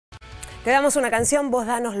Te damos una canción, vos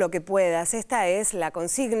danos lo que puedas. Esta es la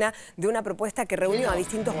consigna de una propuesta que reunió a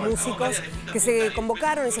distintos músicos que se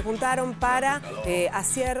convocaron y se juntaron para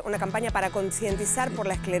hacer una campaña para concientizar por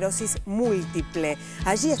la esclerosis múltiple.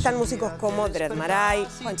 Allí están músicos como Dred Maray,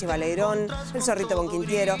 Juanchi Baleirón, El Zorrito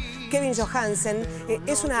Bonquintiero, Kevin Johansen.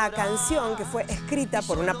 Es una canción que fue escrita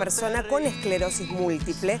por una persona con esclerosis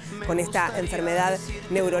múltiple, con esta enfermedad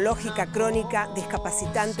neurológica crónica,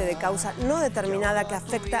 discapacitante de causa no determinada que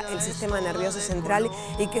afecta el sistema nervioso central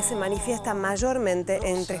y que se manifiesta mayormente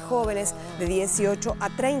entre jóvenes de 18 a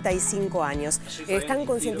 35 años. Están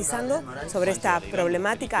concientizando sobre esta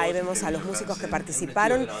problemática, ahí vemos a los músicos que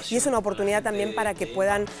participaron y es una oportunidad también para que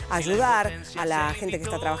puedan ayudar a la gente que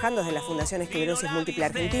está trabajando desde la Fundación Esclerosis Múltiple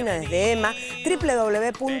Argentina, desde EMA,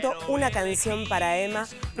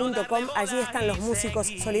 www.unacancionparaema.com. Allí están los músicos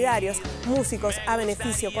solidarios, músicos a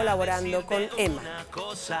beneficio colaborando con EMA.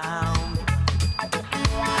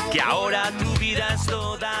 Que ahora tu vida es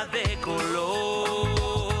toda de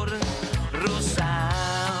color rosa.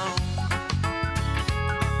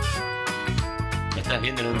 Me estás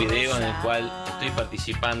viendo en un video en el cual estoy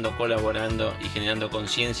participando, colaborando y generando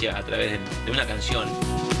conciencia a través de una canción.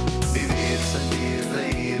 Vivir, sentir,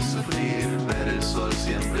 reír, sufrir, ver el sol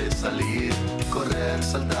siempre salir, correr,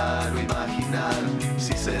 saltar o imaginar.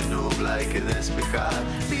 Si se nubla hay que despejar.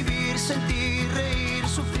 Vivir, sentir, reír,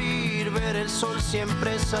 sufrir, ver el sol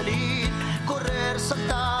siempre salir, correr,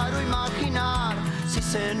 saltar o imaginar. Si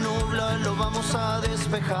se nubla lo vamos a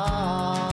despejar.